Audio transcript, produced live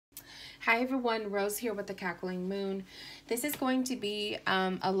Hi everyone, Rose here with the Cackling Moon. This is going to be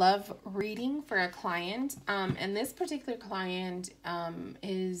a love reading for a client, and this particular client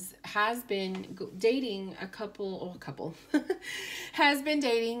has been dating has been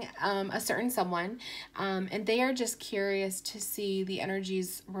dating a certain someone, and they are just curious to see the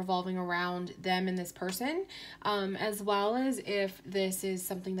energies revolving around them and this person, as well as if this is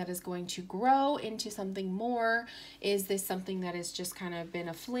something that is going to grow into something more. Is this something that has just kind of been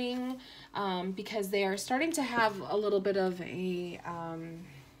a fling? Because they are starting to have a little bit of a,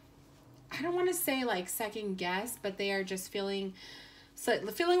 I don't want to say like second guess, but they are just feeling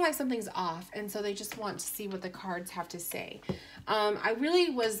like something's off. And so they just want to see what the cards have to say. I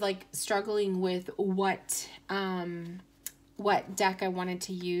really was like struggling with what deck I wanted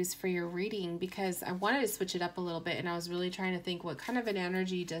to use for your reading, because I wanted to switch it up a little bit. And I was really trying to think, what kind of an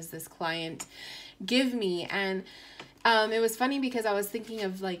energy does this client give me? And it was funny because I was thinking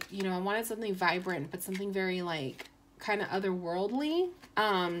of like, I wanted something vibrant, but something very like kind of otherworldly.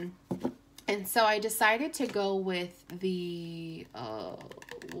 And so I decided to go with the,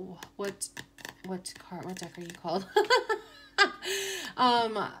 what deck are you called?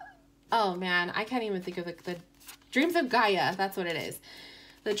 Oh man, I can't even think of the Dreams of Gaia. That's what it is.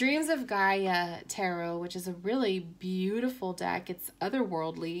 The Dreams of Gaia Tarot, which is a really beautiful deck. It's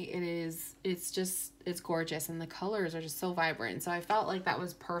otherworldly. It's gorgeous, and the colors are just so vibrant. So I felt like that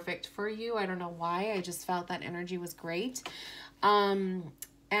was perfect for you. I don't know why. I just felt that energy was great.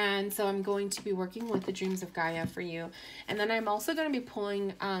 And so I'm going to be working with the Dreams of Gaia for you. And then I'm also going to be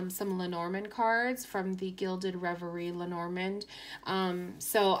pulling some Lenormand cards from the Gilded Reverie Lenormand.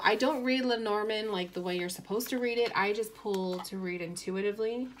 So I don't read Lenormand like the way you're supposed to read it. I just pull to read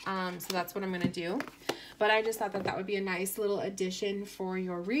intuitively. So that's what I'm going to do. But I just thought that that would be a nice little addition for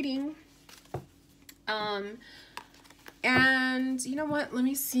your reading. And you know what? Let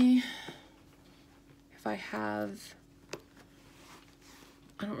me see if I have...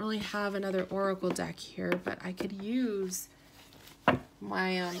 I don't really have another Oracle deck here, but I could use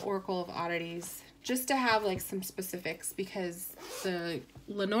my Oracle of Oddities just to have like some specifics, because the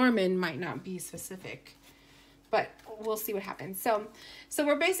Lenormand might not be specific, but we'll see what happens. So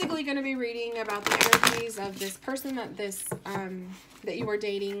we're basically going to be reading about the energies of this person that you were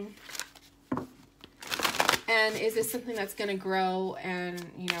dating. And is this something that's going to grow? And,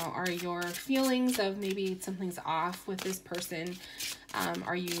 are your feelings of maybe something's off with this person?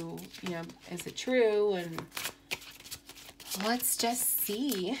 Are you, is it true? And let's just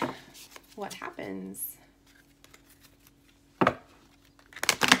see what happens.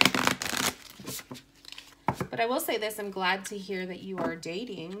 But I will say this, I'm glad to hear that you are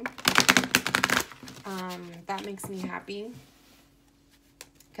dating. That makes me happy,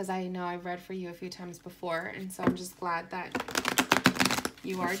 because I know I've read for you a few times before, and so I'm just glad that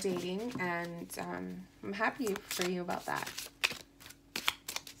you are dating, and I'm happy for you about that.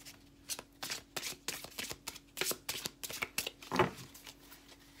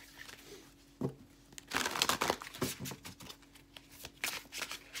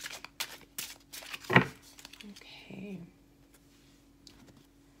 Okay.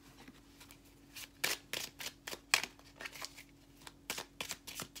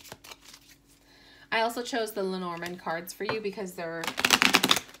 I also chose the Lenormand cards for you because they're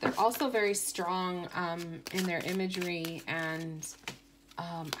also very strong in their imagery, and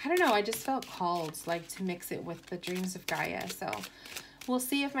I don't know, I just felt called like to mix it with the Dreams of Gaia. So we'll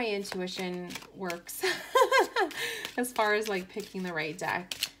see if my intuition works as far as like picking the right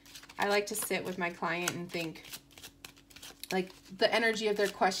deck. I like to sit with my client and think like the energy of their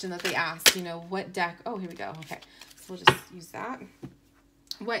question that they ask, what deck? Oh, here we go. Okay, so we'll just use that.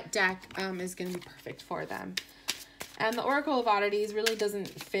 What deck is going to be perfect for them. And the Oracle of Oddities really doesn't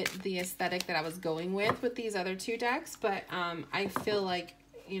fit the aesthetic that I was going with these other two decks, but I feel like,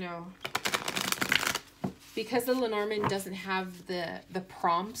 because the Lenormand doesn't have the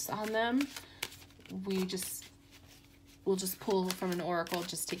prompts on them, we'll just pull from an Oracle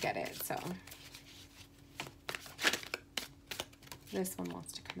just to get it. So this one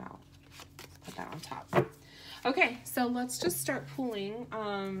wants to come out. Put that on top. Okay, so let's just start pulling.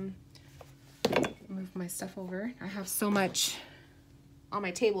 Move my stuff over. I have so much on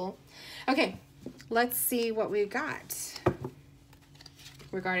my table. Okay, let's see what we've got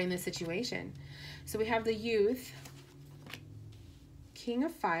regarding this situation. So we have the Youth, King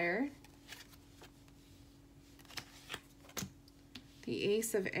of Fire, the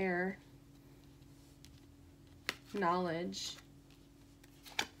Ace of Air, Knowledge,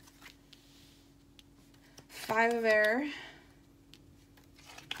 Five of Air,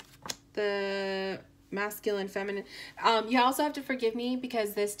 the masculine, feminine. You also have to forgive me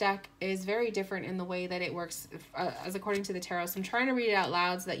because this deck is very different in the way that it works as according to the tarot. So I'm trying to read it out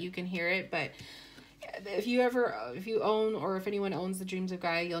loud so that you can hear it. But if you own, or if anyone owns the Dreams of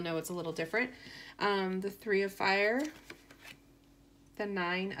Gaia, you'll know it's a little different. The 3 of Fire, the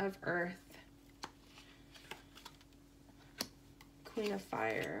 9 of Earth, Queen of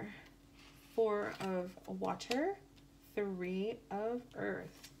Fire, 4 of Water, 3 of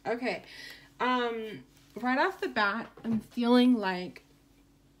Earth. Okay. Right off the bat, I'm feeling like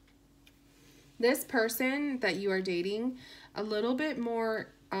this person that you are dating a little bit more,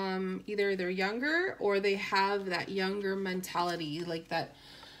 either they're younger or they have that younger mentality, like that,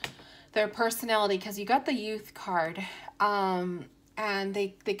 their personality, because you got the Youth card. And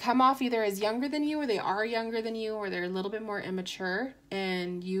they come off either as younger than you, or they are younger than you, or they're a little bit more immature,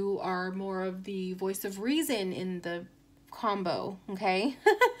 and you are more of the voice of reason in the combo, okay?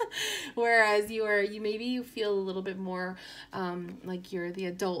 Whereas you feel a little bit more like you're the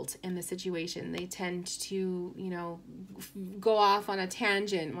adult in the situation. They tend to, you know, go off on a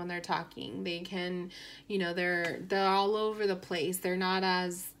tangent when they're talking. They can, you know, they're all over the place. They're not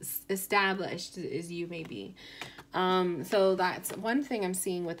as established as you may be. So that's one thing I'm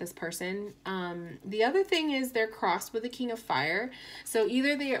seeing with this person. The other thing is they're crossed with the King of Fire. So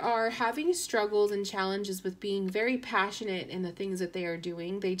either they are having struggles and challenges with being very passionate in the things that they are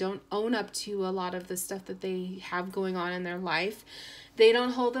doing. They don't own up to a lot of the stuff that they have going on in their life. They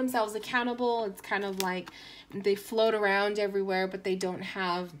don't hold themselves accountable. It's kind of like they float around everywhere, but they don't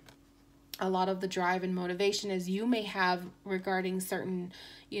have a lot of the drive and motivation as you may have regarding certain,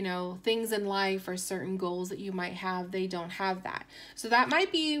 you know, things in life or certain goals that you might have. They don't have that. So that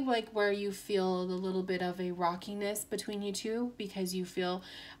might be like where you feel a little bit of a rockiness between you two, because you feel,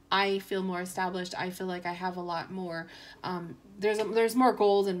 I feel more established. I feel like I have a lot more, there's more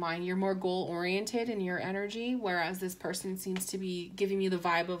goals in mind. You're more goal oriented in your energy, whereas this person seems to be giving you the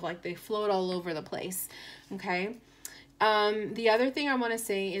vibe of like they float all over the place. Okay. The other thing I want to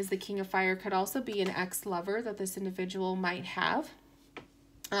say is the King of Fire could also be an ex-lover that this individual might have,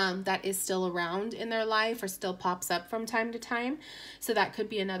 that is still around in their life or still pops up from time to time. So that could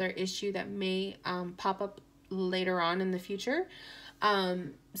be another issue that may pop up later on in the future.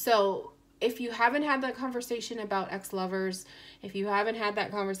 So if you haven't had that conversation about ex-lovers, if you haven't had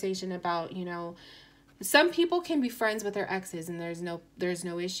that conversation about, you know, some people can be friends with their exes and there's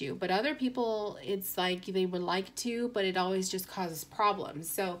no issue, but other people, it's like they would like to, but it always just causes problems.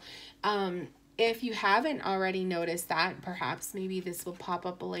 So, if you haven't already noticed that, perhaps maybe this will pop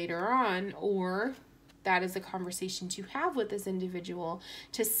up later on, or that is a conversation to have with this individual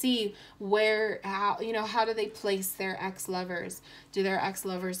to see how do they place their ex-lovers? Do their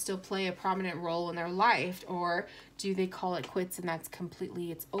ex-lovers still play a prominent role in their life, or do they call it quits and that's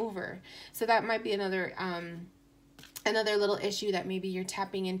completely, it's over? So that might be another little issue that maybe you're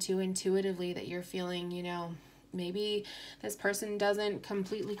tapping into intuitively, that you're feeling, you know, maybe this person doesn't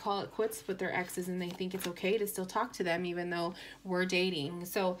completely call it quits with their exes and they think it's okay to still talk to them even though we're dating.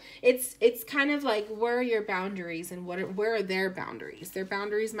 So it's kind of like, where are your boundaries and where are their boundaries? Their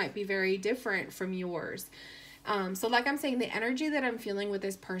boundaries might be very different from yours. So like I'm saying, the energy that I'm feeling with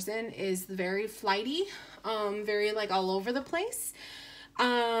this person is very flighty, very like all over the place.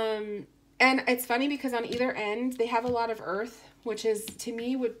 And it's funny because on either end, they have a lot of earth, which is, to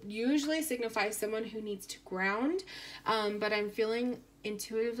me, would usually signify someone who needs to ground. But I'm feeling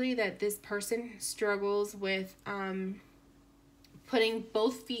intuitively that this person struggles with putting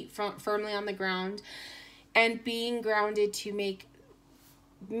both feet firmly on the ground and being grounded to make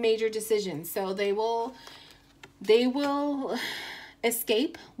major decisions. So they will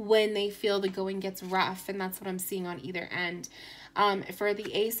escape when they feel the going gets rough, and that's what I'm seeing on either end. For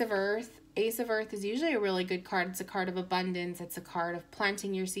the Ace of Earth is usually a really good card. It's a card of abundance. It's a card of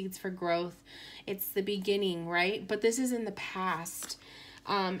planting your seeds for growth. It's the beginning, right? But this is in the past.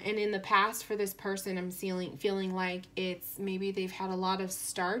 And in the past for this person, I'm feeling like it's maybe they've had a lot of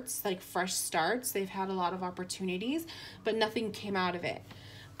starts, like fresh starts. They've had a lot of opportunities, but nothing came out of it.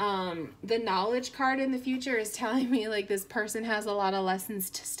 The knowledge card in the future is telling me like this person has a lot of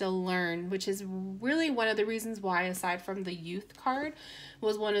lessons to still learn, which is really one of the reasons why, aside from the youth card,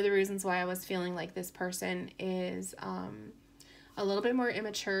 was one of the reasons why I was feeling like this person is a little bit more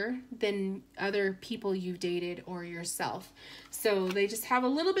immature than other people you've dated or yourself. So they just have a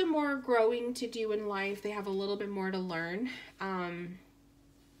little bit more growing to do in life. They have a little bit more to learn.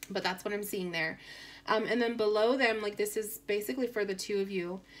 But that's what I'm seeing there. And then below them, like this is basically for the two of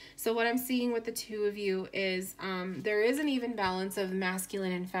you. So what I'm seeing with the two of you is there is an even balance of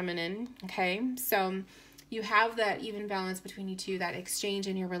masculine and feminine. Okay, so You have that even balance between you two, that exchange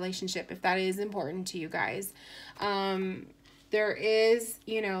in your relationship, if that is important to you guys. There is,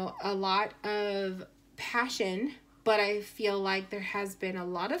 you know, a lot of passion, but I feel like there has been a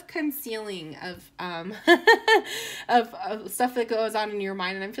lot of concealing of of stuff that goes on in your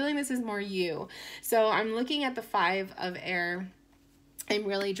mind, and I'm feeling this is more you. So I'm looking at the 5 of air. I'm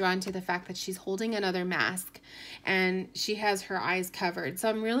really drawn to the fact that she's holding another mask and she has her eyes covered. So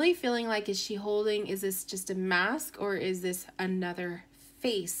I'm really feeling like, is this just a mask, or is this another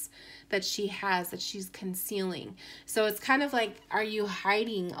face that she has that she's concealing? So it's kind of like, are you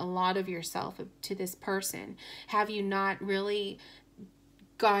hiding a lot of yourself to this person? Have you not really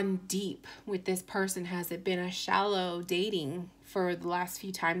gone deep with this person? Has it been a shallow dating for the last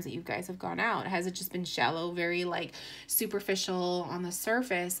few times that you guys have gone out? Has it just been shallow, very like superficial on the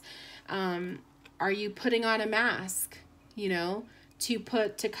surface? Are you putting on a mask, you know, to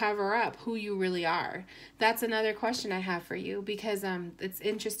cover up who you really are? That's another question I have for you, because it's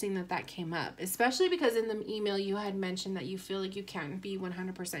interesting that came up, especially because in the email you had mentioned that you feel like you can't be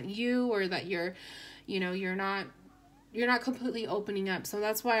 100% you, or that you're not completely opening up. So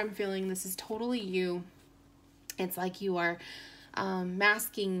that's why I'm feeling this is totally you. It's like you are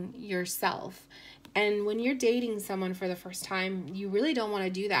masking yourself. And when you're dating someone for the first time, you really don't want to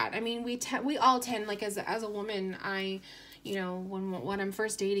do that. I mean, we all tend, like as a woman, when I'm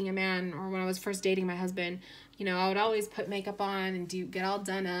first dating a man, or when I was first dating my husband, you know, I would always put makeup on and get all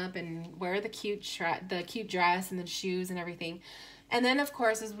done up and wear the cute dress and the shoes and everything. And then, of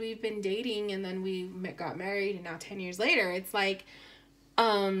course, as we've been dating and then we got married, and now 10 years later, it's like,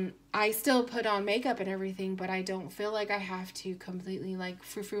 I still put on makeup and everything, but I don't feel like I have to completely like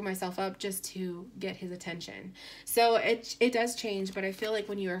frou-frou myself up just to get his attention. So it does change, but I feel like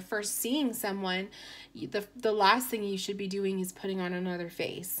when you are first seeing someone, the last thing you should be doing is putting on another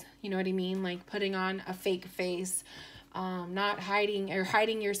face. You know what I mean? Like putting on a fake face, not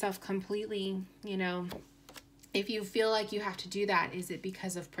hiding yourself completely, you know. If you feel like you have to do that, is it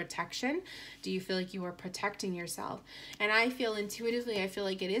because of protection? Do you feel like you are protecting yourself? And I feel intuitively,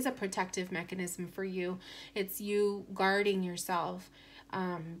 like it is a protective mechanism for you. It's you guarding yourself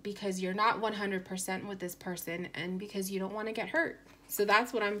because you're not 100% with this person, and because you don't want to get hurt. So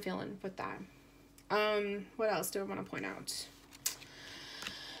that's what I'm feeling with that. What else do I want to point out?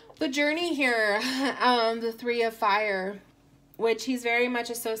 The journey here, the 3 of fire, which he's very much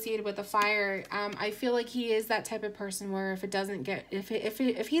associated with the fire. I feel like he is that type of person where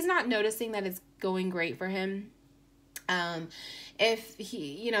if he's not noticing that it's going great for him, if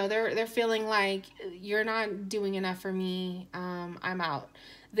he, you know, they're feeling like you're not doing enough for me, I'm out,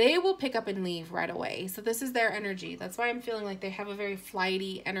 they will pick up and leave right away. So this is their energy. That's why I'm feeling like they have a very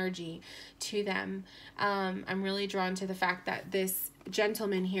flighty energy to them. I'm really drawn to the fact that this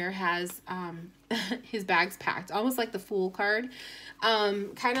gentleman here has his bags packed, almost like the Fool card.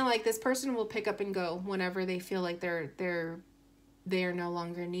 Kind of like this person will pick up and go whenever they feel like they're no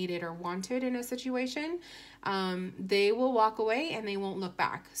longer needed or wanted in a situation. They will walk away and they won't look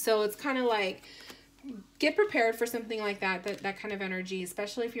back. So it's kind of like, get prepared for something like that kind of energy,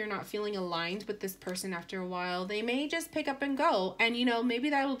 especially if you're not feeling aligned with this person after a while. They may just pick up and go, and you know, maybe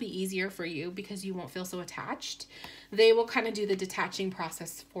that will be easier for you because you won't feel so attached. They will kind of do the detaching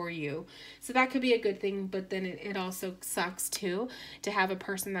process for you. So that could be a good thing, but then it also sucks too to have a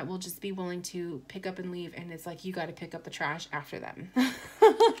person that will just be willing to pick up and leave, and it's like you got to pick up the trash after them.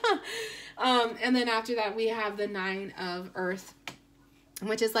 And then after that we have the 9 of earth,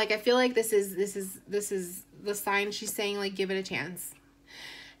 which is like, I feel like this is the sign she's saying, like, give it a chance.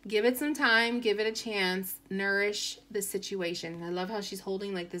 Give it some time, give it a chance, nourish the situation. I love how she's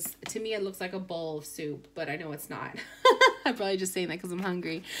holding like this. To me, it looks like a bowl of soup, but I know it's not. I'm probably just saying that because I'm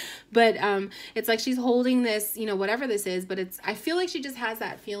hungry. But it's like she's holding this, you know, whatever this is, but I feel like she just has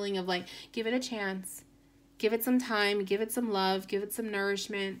that feeling of like, give it a chance, give it some time, give it some love, give it some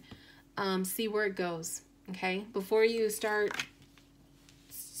nourishment, see where it goes, okay? Before you start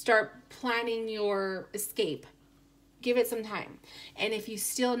planning your escape, give it some time. And if you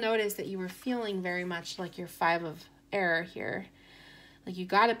still notice that you were feeling very much like your 5 of air here, like you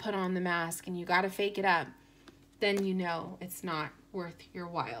got to put on the mask and you got to fake it up, then you know it's not worth your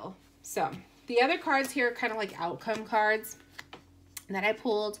while. So the other cards here are kind of like outcome cards that I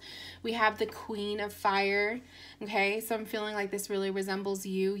pulled. We have the Queen of Fire. Okay, so I'm feeling like this really resembles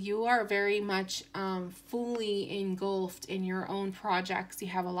you. You are very much fully engulfed in your own projects. You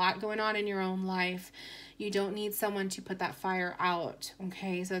have a lot going on in your own life. You don't need someone to put that fire out.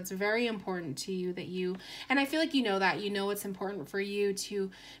 Okay. So it's very important to you that you, and I feel like you know that, you know, it's important for you to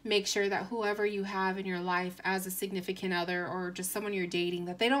make sure that whoever you have in your life as a significant other or just someone you're dating,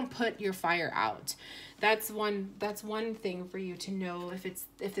 that they don't put your fire out. That's one thing for you to know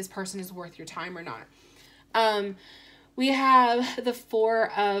if this person is worth your time or not. We have the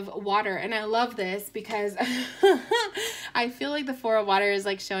Four of Water, and I love this because I feel like the Four of Water is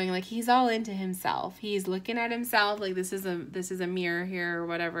like showing like he's all into himself. He's looking at himself like this is a mirror here or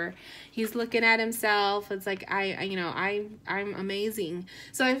whatever. He's looking at himself. It's like I'm amazing.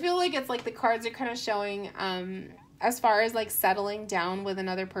 So I feel like it's like the cards are kind of showing as far as like settling down with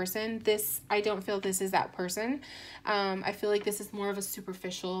another person. I don't feel this is that person. I feel like this is more of a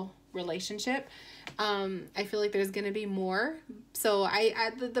superficial relationship. I feel like there's gonna be more. So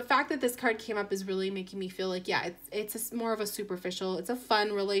the fact that this card came up is really making me feel like, yeah, it's more of a superficial, it's a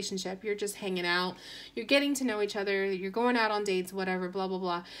fun relationship. You're just hanging out, you're getting to know each other, you're going out on dates, whatever, blah blah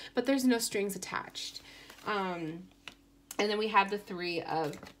blah, but there's no strings attached. And then we have the Three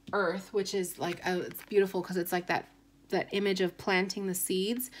of Earth, which is like, it's beautiful because it's like that image of planting the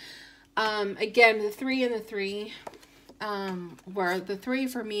seeds. Again, the three and the three, where the three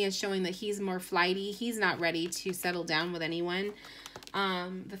for me is showing that he's more flighty. He's not ready to settle down with anyone.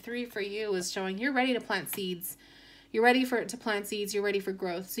 The three for you is showing you're ready to plant seeds. You're ready to plant seeds. You're ready for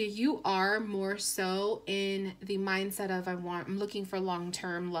growth. So you are more so in the mindset of, I'm looking for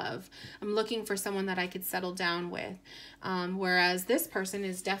long-term love. I'm looking for someone that I could settle down with. Whereas this person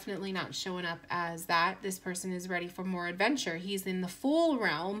is definitely not showing up as that. This person is ready for more adventure. He's in the Fool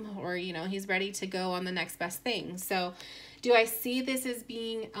realm, or, he's ready to go on the next best thing. So do I see this as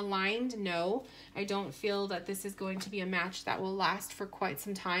being aligned? No, I don't feel that this is going to be a match that will last for quite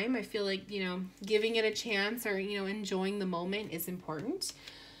some time. I feel like, giving it a chance or, enjoying the moment is important.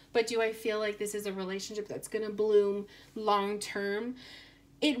 But do I feel like this is a relationship that's going to bloom long term?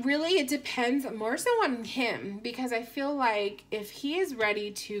 It depends more so on him, because I feel like if he is ready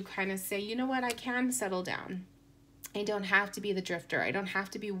to kind of say, you know what, I can settle down. I don't have to be the drifter. I don't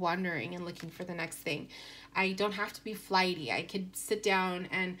have to be wandering and looking for the next thing. I don't have to be flighty. I could sit down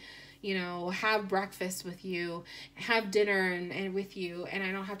and, have breakfast with you, have dinner and with you, and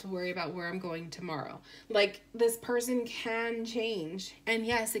I don't have to worry about where I'm going tomorrow. Like, this person can change. And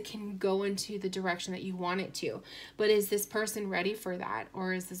yes, it can go into the direction that you want it to. But is this person ready for that?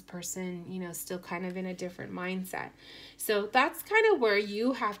 Or is this person, still kind of in a different mindset? So that's kind of where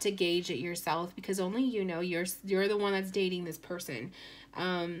you have to gauge it yourself, because only you're the one that's dating this person.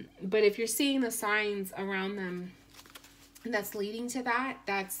 But if you're seeing the signs around them that's leading to that,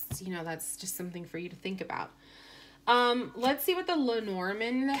 that's just something for you to think about. Let's see what the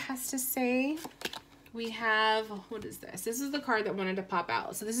Lenormand has to say. We have, what is this? This is the card that wanted to pop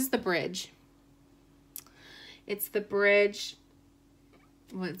out. So this is the bridge. It's the bridge.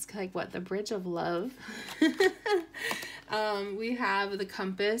 The bridge of love. We have the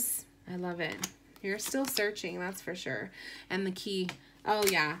compass. I love it. You're still searching, that's for sure. And the key. Oh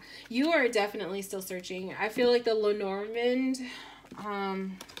yeah, you are definitely still searching. I feel like the Lenormand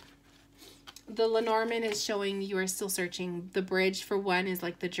is showing you are still searching. The bridge, for one, is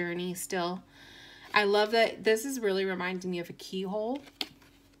like the journey still. I love that. This is really reminding me of a keyhole.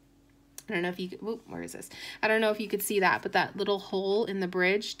 I don't know if you could, where is this? I don't know if you could see that, but that little hole in the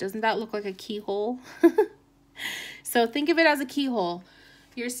bridge, doesn't that look like a keyhole? So think of it as a keyhole.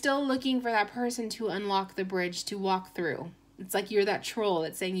 You're still looking for that person to unlock the bridge to walk through. It's like you're that troll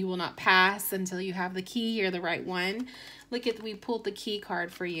that's saying you will not pass until you have the key. You're the right one. Look at, we pulled the key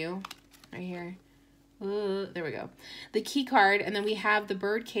card for you right here. Ooh, there we go. The key card. And then we have the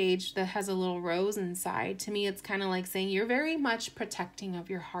bird cage that has a little rose inside. To me, it's kind of like saying you're very much protecting of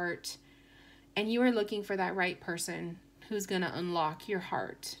your heart. And you are looking for that right person who's going to unlock your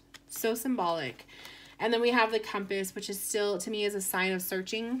heart. So symbolic. And then we have the compass, which is still, to me, is a sign of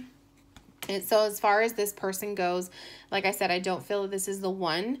searching. So as far as this person goes, like I said, I don't feel that this is the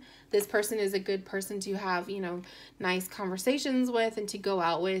one. This person is a good person to have, nice conversations with and to go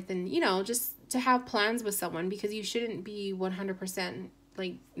out with and, just to have plans with someone, because you shouldn't be 100%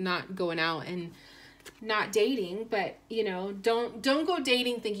 like not going out and not dating, but, don't go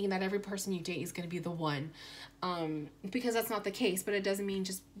dating thinking that every person you date is going to be the one, because that's not the case, but it doesn't mean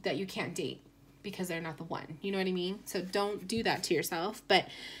just that you can't date because they're not the one. You know what I mean? So don't do that to yourself. But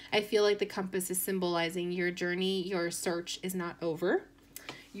I feel like the compass is symbolizing your journey. Your search is not over.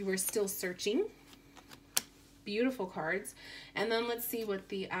 You are still searching. Beautiful cards. And then let's see what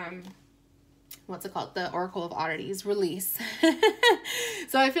the, what's it called? The Oracle of Oddities, release.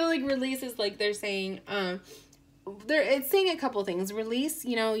 So I feel like release is like they're saying, it's saying a couple things. Release,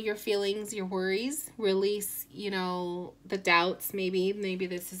 you know, your feelings, your worries. Release, you know, the doubts. Maybe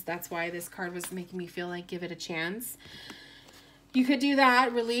that's why this card was making me feel like give it a chance. You could do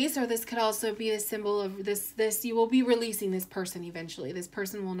that, release, or this could also be a symbol of this. You will be releasing this person eventually. This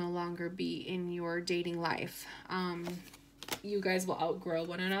person will no longer be in your dating life. You guys will outgrow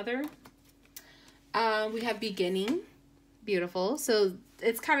one another. We have beginning. Beautiful. So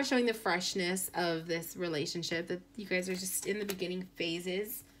it's kind of showing the freshness of this relationship, that you guys are just in the beginning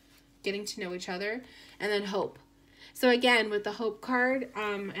phases, getting to know each other. And then hope. So again, with the hope card,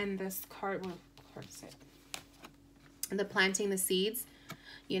 and this card, what card is it? The planting the seeds,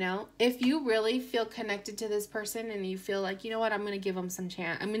 you know, if you really feel connected to this person and you feel like, you know what, I'm going to give them some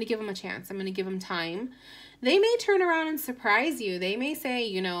chance. I'm going to give them a chance. I'm going to give them time. They may turn around and surprise you. They may say,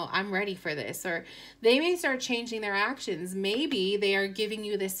 you know, I'm ready for this, or they may start changing their actions. Maybe they are giving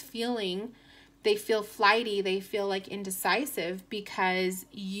you this feeling. They feel flighty. They feel like indecisive because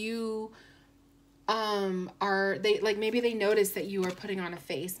you maybe they notice that you are putting on a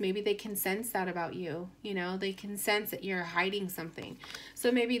face. Maybe they can sense that about you. You know, they can sense that you're hiding something. So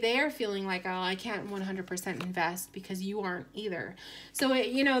maybe they are feeling like, oh, I can't 100% invest because you aren't either. So,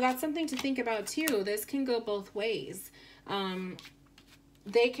 you know, that's something to think about too. This can go both ways.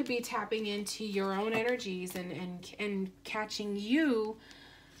 They could be tapping into your own energies and catching you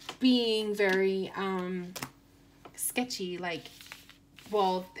being very sketchy, like,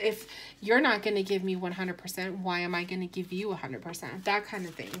 well, if you're not going to give me 100%, why am I going to give you 100%? That kind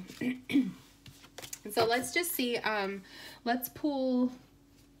of thing. And so let's just see, let's pull,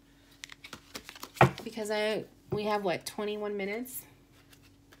 because we have what, 21 minutes?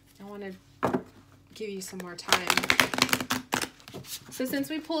 I want to give you some more time. So since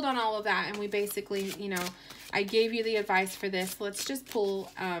we pulled on all of that and we basically, you know, I gave you the advice for this, let's just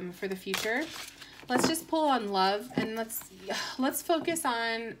pull for the future. Let's just pull on love, and let's focus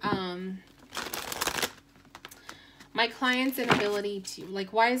on my client's inability to,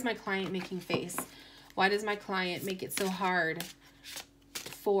 like, why is my client making face? Why does my client make it so hard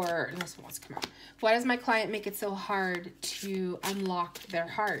for, this one wants to come out. Why does my client make it so hard to unlock their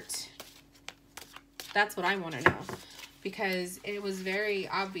heart? That's what I want to know, because it was very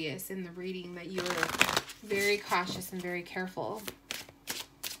obvious in the reading that you were very cautious and very careful.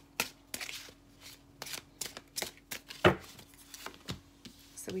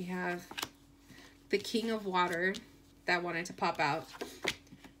 So we have the King of Water that wanted to pop out.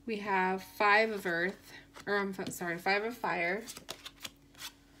 We have 5 of Earth, or I'm sorry, 5 of Fire,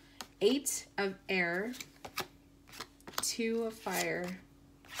 8 of Air, 2 of Fire,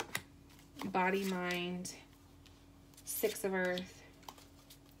 Body, Mind, 6 of Earth,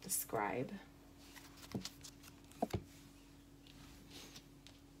 the Scribe.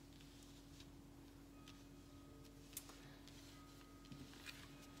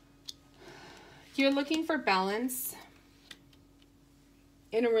 You're looking for balance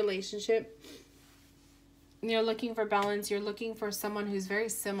in a relationship. You're looking for balance. You're looking for someone who's very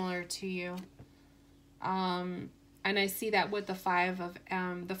similar to you. And I see that with the 5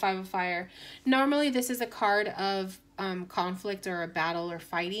 of Fire. Normally, this is a card of conflict or a battle or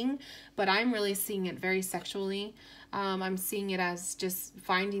fighting, but I'm really seeing it very sexually. I'm seeing it as just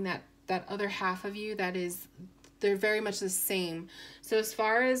finding that other half of you that is, they're very much the same. So as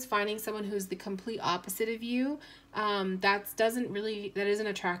far as finding someone who's the complete opposite of you, that isn't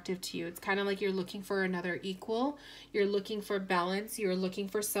attractive to you. It's kind of like you're looking for another equal. You're looking for balance. You're looking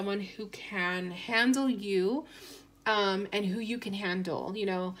for someone who can handle you, and who you can handle, you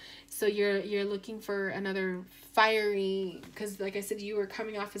know. So you're looking for another fiery, because like I said, you were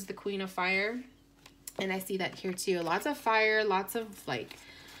coming off as the Queen of Fire, and I see that here too. Lots of fire, lots of like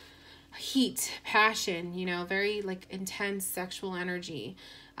heat, passion, you know, very like intense sexual energy.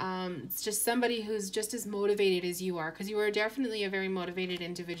 It's just somebody who's just as motivated as you are, because you are definitely a very motivated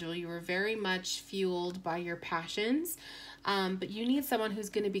individual. You are very much fueled by your passions, but you need someone who's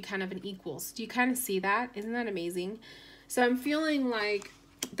going to be kind of an equal. So do you kind of see that? Isn't that amazing? So I'm feeling like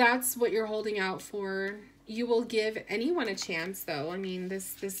that's what you're holding out for. You will give anyone a chance, though. I mean,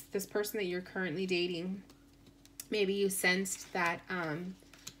 this person that you're currently dating, maybe you sensed that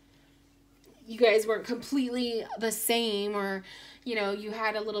you guys weren't completely the same, or, you know, you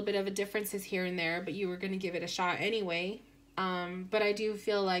had a little bit of a differences here and there, but you were going to give it a shot anyway. But I do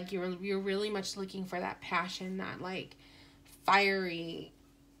feel like you're really much looking for that passion, that like fiery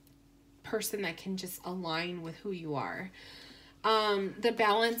person that can just align with who you are. The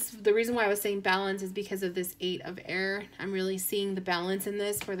balance, the reason why I was saying balance is because of this 8 of Air. I'm really seeing the balance in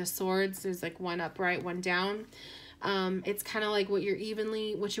this. For the swords, there's like one upright, one down. It's kind of like what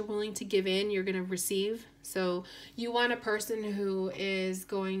you're willing to give in, you're going to receive. So you want a person who is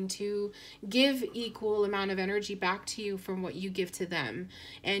going to give equal amount of energy back to you from what you give to them.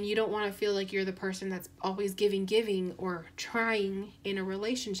 And you don't want to feel like you're the person that's always giving or trying in a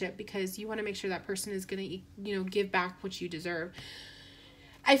relationship, because you want to make sure that person is going to, you know, give back what you deserve.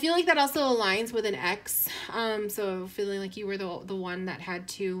 I feel like that also aligns with an ex. So feeling like you were the one that had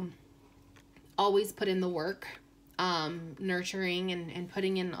to always put in the work, nurturing and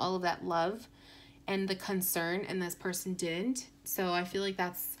putting in all of that love and the concern, and this person didn't. So I feel like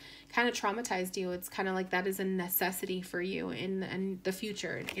that's kind of traumatized you. It's kind of like that is a necessity for you in the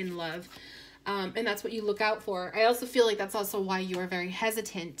future in love. And that's what you look out for. I also feel like that's also why you are very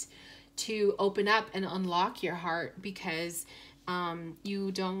hesitant to open up and unlock your heart, because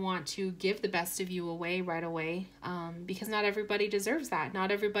you don't want to give the best of you away right away, because not everybody deserves that.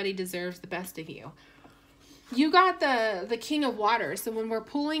 Not everybody deserves the best of you. You got the King of Water. So when we're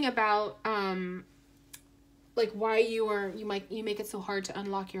pulling about like why you make it so hard to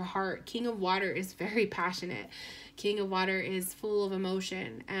unlock your heart, King of Water is very passionate. King of Water is full of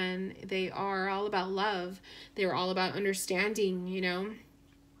emotion, and they are all about love. They're all about understanding, you know.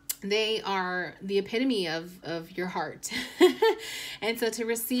 They are the epitome of your heart. And so to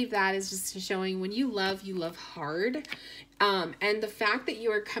receive that is just showing when you love hard. And the fact that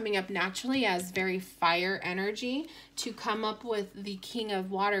you are coming up naturally as very fire energy to come up with the King of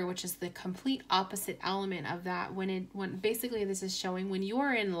Water, which is the complete opposite element of that. When basically this is showing when you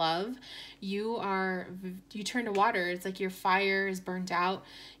are in love, you turn to water. It's like your fire is burnt out.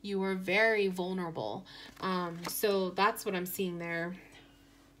 You are very vulnerable. So that's what I'm seeing there.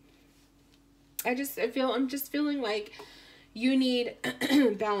 I'm just feeling like you need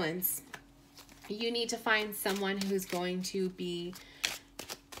balance. You need to find someone who's going to be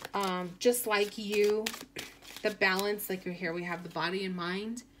just like you. The balance, like here we have the body and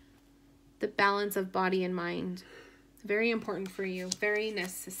mind. The balance of body and mind. Very important for you. Very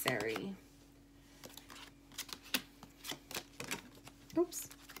necessary. Oops.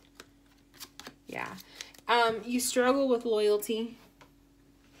 Yeah. You struggle with loyalty.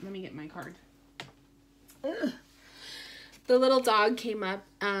 Let me get my card. Ugh. The little dog came up,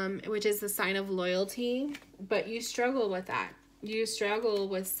 which is the sign of loyalty, but you struggle with that. You struggle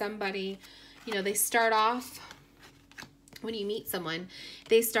with somebody, you know, they start off, when you meet someone,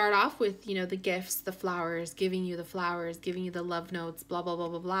 they start off with, you know, the gifts, the flowers, giving you the love notes, blah, blah, blah,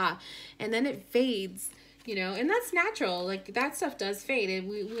 blah, blah. And then it fades, you know, and that's natural. Like that stuff does fade. And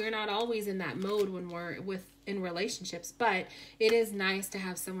we're not always in that mode when we're in relationships, but it is nice to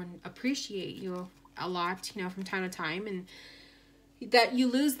have someone appreciate you a lot, you know, from time to time, and that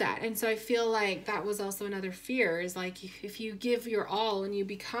you lose that. And so I feel like that was also another fear, is like if you give your all and you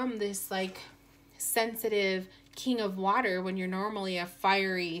become this like sensitive King of Water when you're normally a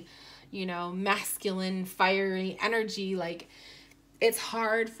fiery, you know, masculine fiery energy, like it's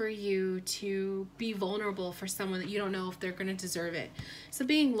hard for you to be vulnerable for someone that you don't know if they're going to deserve it. So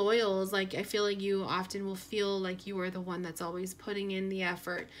being loyal is like, I feel like you often will feel like you are the one that's always putting in the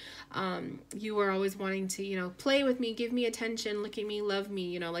effort. You are always wanting to, you know, play with me, give me attention, look at me, love me,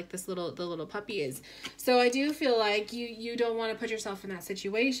 you know, like the little puppy is. So I do feel like you don't want to put yourself in that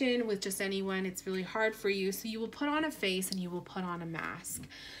situation with just anyone. It's really hard for you. So you will put on a face and you will put on a mask.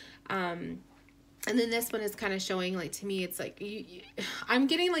 And then this one is kind of showing, like, to me, it's like, I'm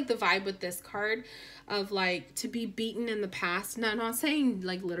getting, like, the vibe with this card of, like, to be beaten in the past. No, I'm not saying,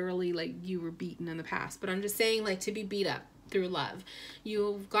 like, literally, like, you were beaten in the past. But I'm just saying, like, to be beat up through love.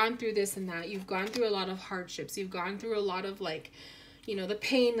 You've gone through this and that. You've gone through a lot of hardships. You've gone through a lot of, like, you know, the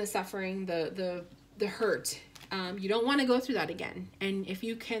pain, the suffering, the hurt. You don't want to go through that again. And if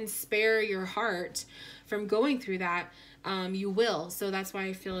you can spare your heart from going through that, you will. So that's why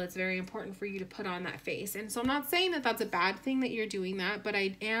I feel it's very important for you to put on that face. And so I'm not saying that that's a bad thing that you're doing that, but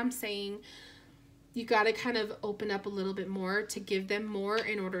I am saying you got to kind of open up a little bit more to give them more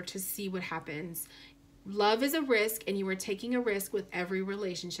in order to see what happens. Love is a risk, and you are taking a risk with every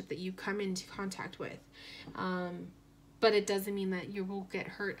relationship that you come into contact with. But it doesn't mean that you will get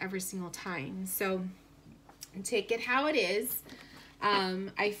hurt every single time. So take it how it is.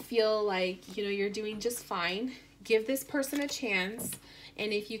 I feel like, you know, you're doing just fine. Give this person a chance.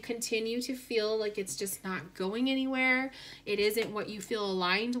 And if you continue to feel like it's just not going anywhere, it isn't what you feel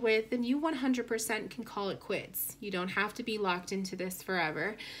aligned with, then you 100% can call it quits. You don't have to be locked into this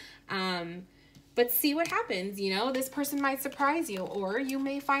forever. But see what happens. You know, this person might surprise you, or you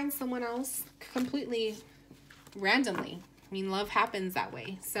may find someone else completely randomly. I mean, love happens that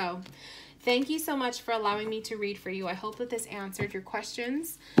way. So Thank you so much for allowing me to read for you. I hope that this answered your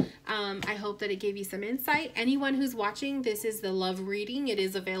questions. I hope that it gave you some insight. Anyone who's watching, this is the love reading. It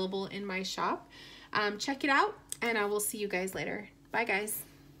is available in my shop. Check it out, and I will see you guys later. Bye, guys.